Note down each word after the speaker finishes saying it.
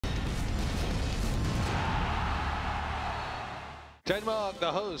Denmark, the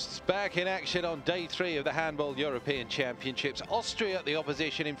hosts, back in action on day 3 of the Handball European Championships. Austria, the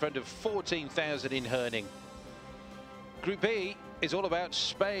opposition, in front of 14,000 in Herning. Group B is all about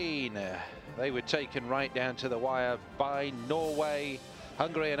Spain. They were taken right down to the wire by Norway.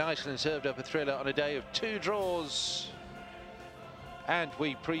 Hungary and Iceland served up a thriller on a day of 2 draws. And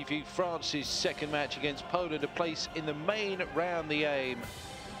we preview France's second match against Poland, a place in the main round, the aim.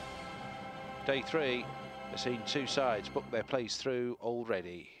 Day 3 has seen 2 sides book their place through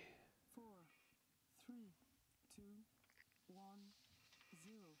already. 4, 3, 2, 1,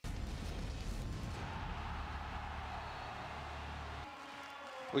 0.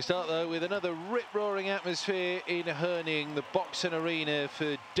 We start though with another rip-roaring atmosphere in Herning, the Boxen Arena,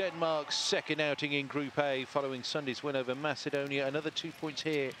 for Denmark's second outing in Group A following Sunday's win over Macedonia. Another 2 points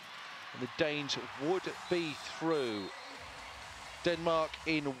here and the Danes would be through. Denmark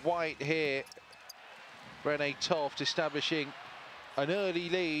in white here. René Toft establishing an early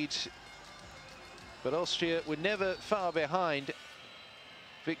lead, but Austria were never far behind.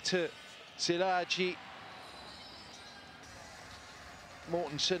 Victor Szilágyi,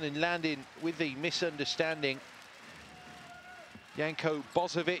 Mortensen and Landin with the misunderstanding. Janko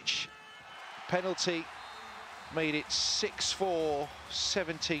Bozovic, penalty, made it 6-4,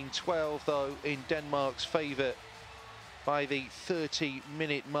 17-12 though in Denmark's favour by the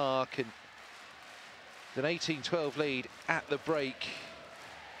 30-minute mark, and an 18-12 lead at the break.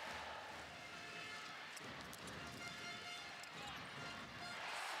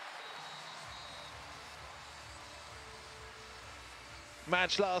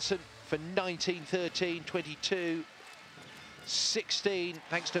 Mads Larsen for 19-13, 22-16,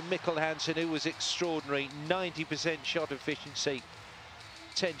 thanks to Mikkel Hansen, who was extraordinary. 90% shot efficiency,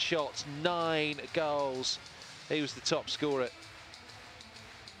 10 shots, 9 goals. He was the top scorer.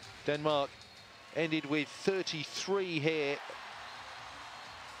 Denmark ended with 33 here.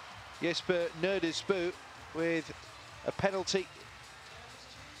 Jesper Nordesbo with a penalty.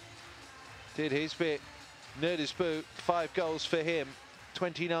 Did his bit. Nordesbo, 5 goals for him.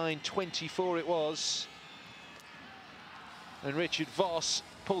 29-24 it was. And Richard Voss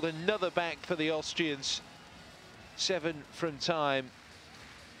pulled another back for the Austrians. 7 from time.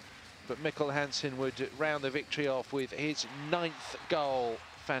 But Mikkel Hansen would round the victory off with his 9th goal.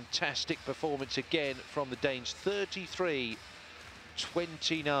 Fantastic performance again from the Danes.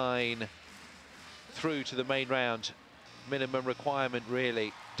 33-29 through to the main round. Minimum requirement,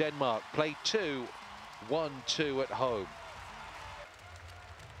 really. Denmark played 2, 1-2 at home.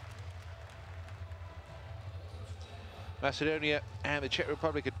 Macedonia and the Czech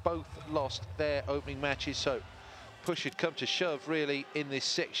Republic had both lost their opening matches, so push had come to shove, really, in this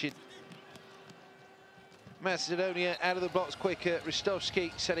section. Macedonia out of the blocks quicker.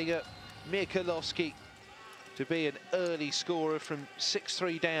 Ristovski setting up Mirkolovski to be an early scorer from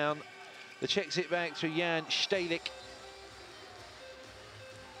 6-3 down. The Czechs it back through Jan Stalik.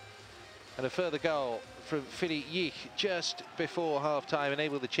 And a further goal from Filip Jich just before half-time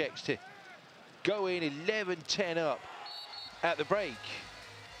enabled the Czechs to go in 11-10 up at the break.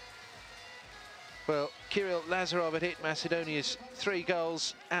 Well, Kirill Lazarov had hit Macedonia's 3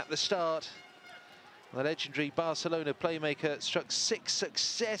 goals at the start. The legendary Barcelona playmaker struck 6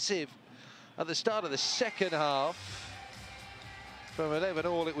 successive at the start of the second half. From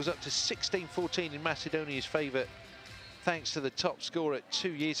 11-all, it was up to 16-14 in Macedonia's favour, thanks to the top scorer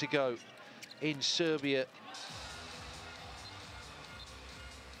 2 years ago in Serbia.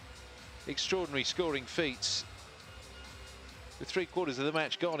 Extraordinary scoring feats. With 3/4 of the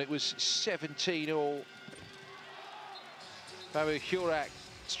match gone, it was 17-all. Pavel Hurak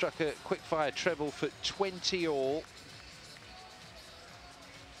struck a quick-fire treble for 20-all.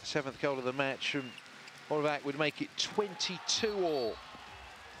 7th goal of the match from Horvath would make it 22-all.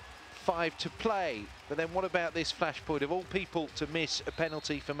 5 to play. But then what about this flashpoint? Of all people to miss a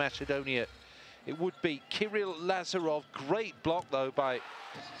penalty for Macedonia, it would be Kirill Lazarov. Great block, though, by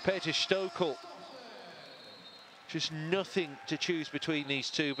Peter Stokel. Just nothing to choose between these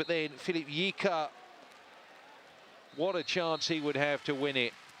two. But then Filip Jich, what a chance he would have to win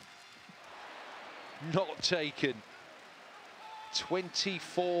it. Not taken.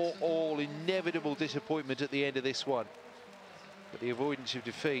 24-all, inevitable disappointment at the end of this one. But the avoidance of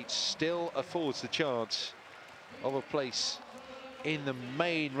defeat still affords the chance of a place in the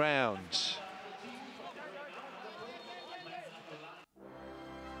main round.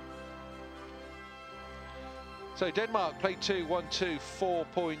 So Denmark played 2, 1-2, 4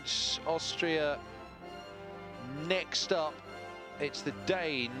 points. Austria next up. It's the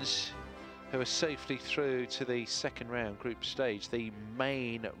Danes who are safely through to the second round group stage, the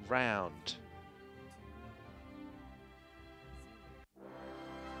main round.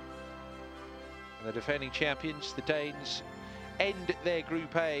 And the defending champions, the Danes, end their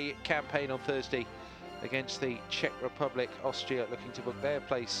Group A campaign on Thursday against the Czech Republic. Austria looking to book their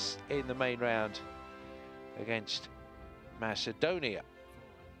place in the main round against Macedonia.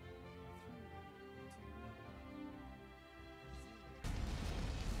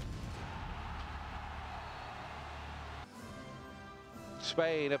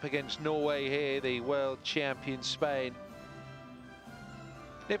 Spain up against Norway here, the world champion Spain.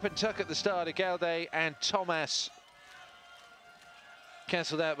 Nip and tuck at the start, Galde and Thomas.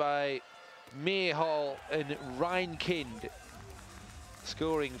 Cancelled out by Myrhol and Reinkind.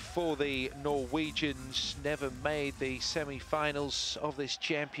 Scoring for the Norwegians, never made the semi-finals of this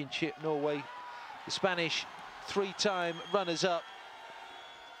championship. Norway, the Spanish, three-time runners-up.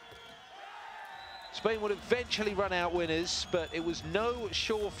 Spain would eventually run out winners, but it was no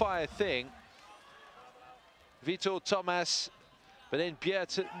surefire thing. Vitor Thomas, but then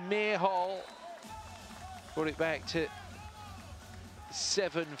Bjarte Myrhol brought it back to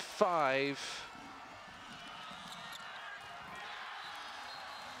 7-5.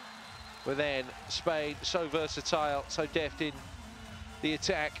 But then Spain, so versatile, so deft in the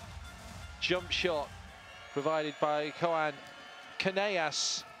attack. Jump shot provided by Johan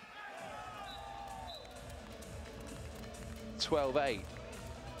Canellas. 12-8.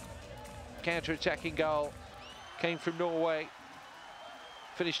 Counter-attacking goal came from Norway.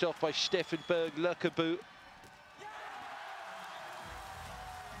 Finished off by Steffen Berg Løkkebo.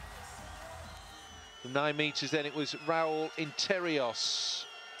 From 9 metres then it was Raul Interios.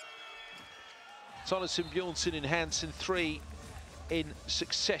 Tonnesson, Bjornsson and Hansen, 3 in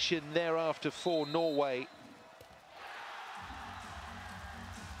succession thereafter for Norway.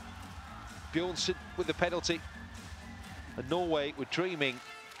 Bjornsson with the penalty. And Norway were dreaming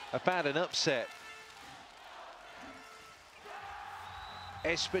about an upset.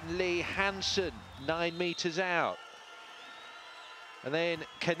 Espen Lie Hansen, 9 metres out. And then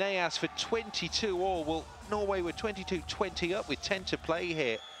Canellas for 22 all. Well, Norway were 22-20 up with 10 to play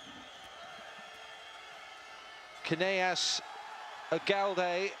here. Canellas,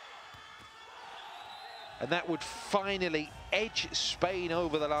 Galde. And that would finally edge Spain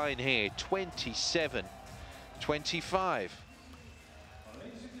over the line here, 27-25.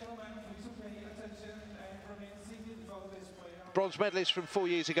 Bronze medalist from 4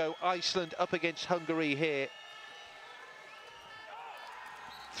 years ago, Iceland up against Hungary here.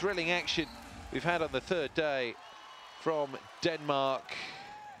 Thrilling action we've had on the third day from Denmark.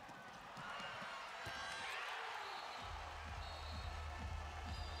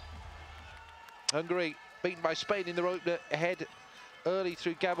 Hungary beaten by Spain in the opener, ahead early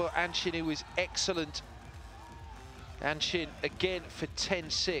through Gabor Anshin, who was excellent. Anshin again for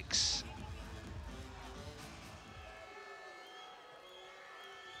 10-6.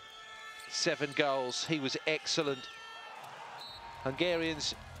 Seven goals, he was excellent.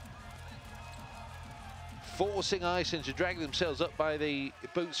 Hungarians forcing Iceland to drag themselves up by the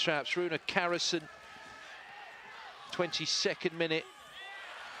bootstraps. Rune Karason, 22nd minute.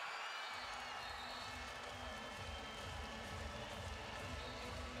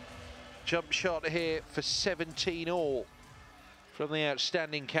 Jump shot here for 17 all from the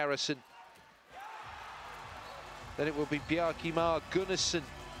outstanding Karason. Then it will be Bjarki Mar Gunnarsson.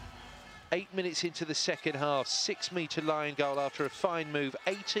 8 minutes into the second half, 6-metre line goal after a fine move.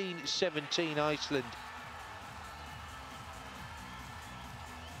 18-17 Iceland.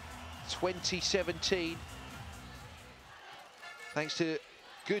 2017. Thanks to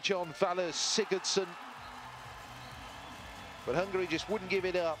Gudjon Valur Sigurdsson. But Hungary just wouldn't give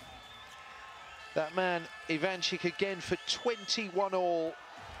it up. That man, Ivanchik, again for 21 all.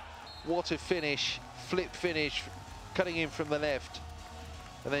 What a finish, flip finish, cutting in from the left.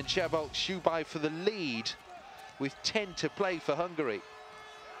 And then Csaba Szubai for the lead with 10 to play for Hungary.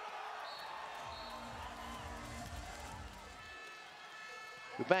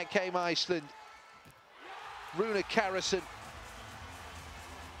 But back came Iceland. Rune Karason.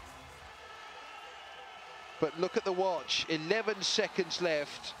 But look at the watch, 11 seconds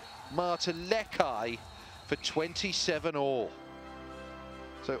left. Marta Lekai for 27 all.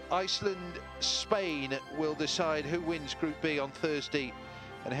 So Iceland, Spain will decide who wins Group B on Thursday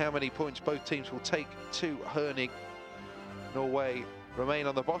and how many points both teams will take to Herning. Norway remain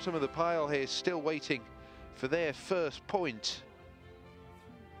on the bottom of the pile here, still waiting for their first point.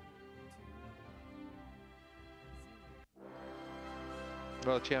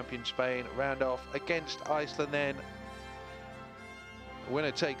 World champion Spain round off against Iceland then.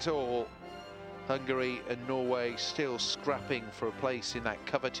 Winner takes all. Hungary and Norway still scrapping for a place in that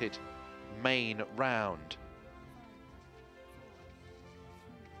coveted main round.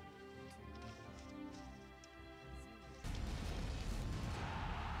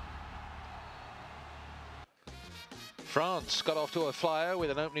 France got off to a flyer with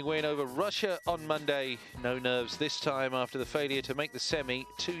an opening win over Russia on Monday. No nerves this time after the failure to make the semi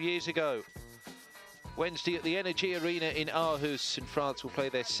 2 years ago. Wednesday at the Energy Arena in Aarhus, and France will play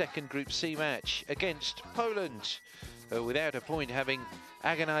their second Group C match against Poland, without a point, having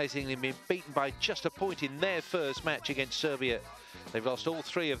agonisingly been beaten by just a point in their first match against Serbia. They've lost all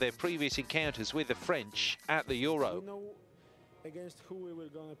 3 of their previous encounters with the French at the Euro. We know against who we will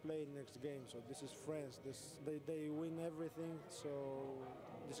gonna play next game, so this is France. They win everything, so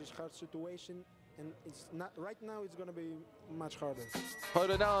this is hard situation, and it's not right now. It's gonna be much harder.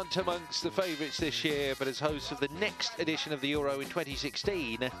 Poland aren't amongst the favourites this year, but as hosts of the next edition of the Euro in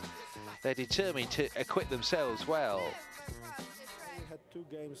 2016, they're determined to acquit themselves well. We had 2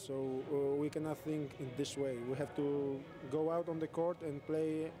 games, so we cannot think in this way. We have to go out on the court and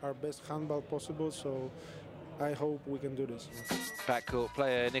play our best handball possible, so I hope we can do this. Backcourt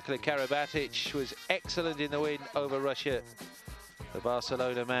player Nikola Karabatic was excellent in the win over Russia. The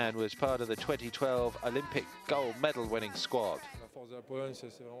Barcelona man was part of the 2012 Olympic gold medal winning squad.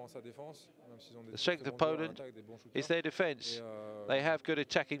 The strength of Poland is their defence. They have good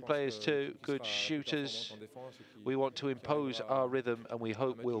attacking players too, good shooters. We want to impose our rhythm and we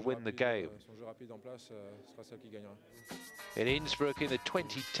hope we'll win the game. In Innsbruck in the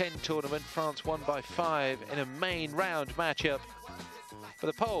 2010 tournament, France won by 5 in a main round matchup. But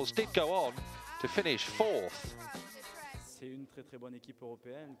the Poles did go on to finish 4th.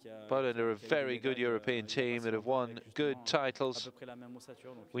 Poland are a very good European team that have won good titles.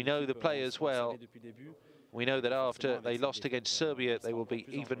 We know the players well. We know that after they lost against Serbia, they will be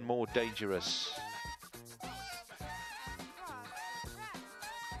even more dangerous.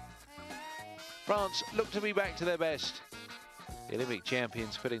 France look to be back to their best. The Olympic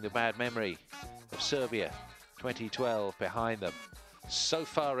champions putting the bad memory of Serbia 2012 behind them, so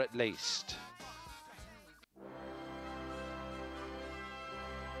far at least.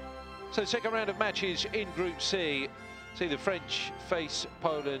 So the second round of matches in Group C. See the French face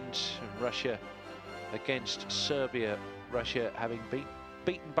Poland and Russia against Serbia. Russia having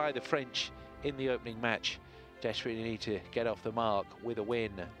beaten by the French in the opening match. Desperately need to get off the mark with a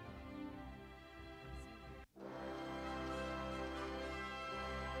win.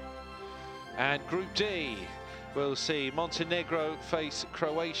 And Group D, we'll see Montenegro face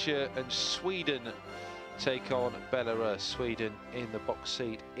Croatia and Sweden take on Belarus. Sweden in the box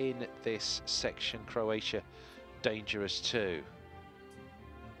seat in this section. Croatia dangerous too.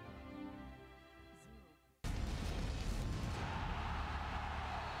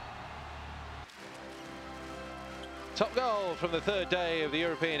 Top goal from the 3rd day of the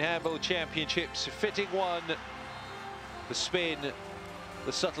European Handball Championships. Fitting one. The spin,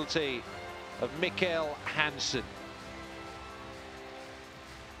 the subtlety of Mikkel Hansen.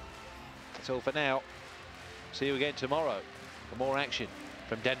 That's all for now. See you again tomorrow for more action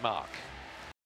from Denmark.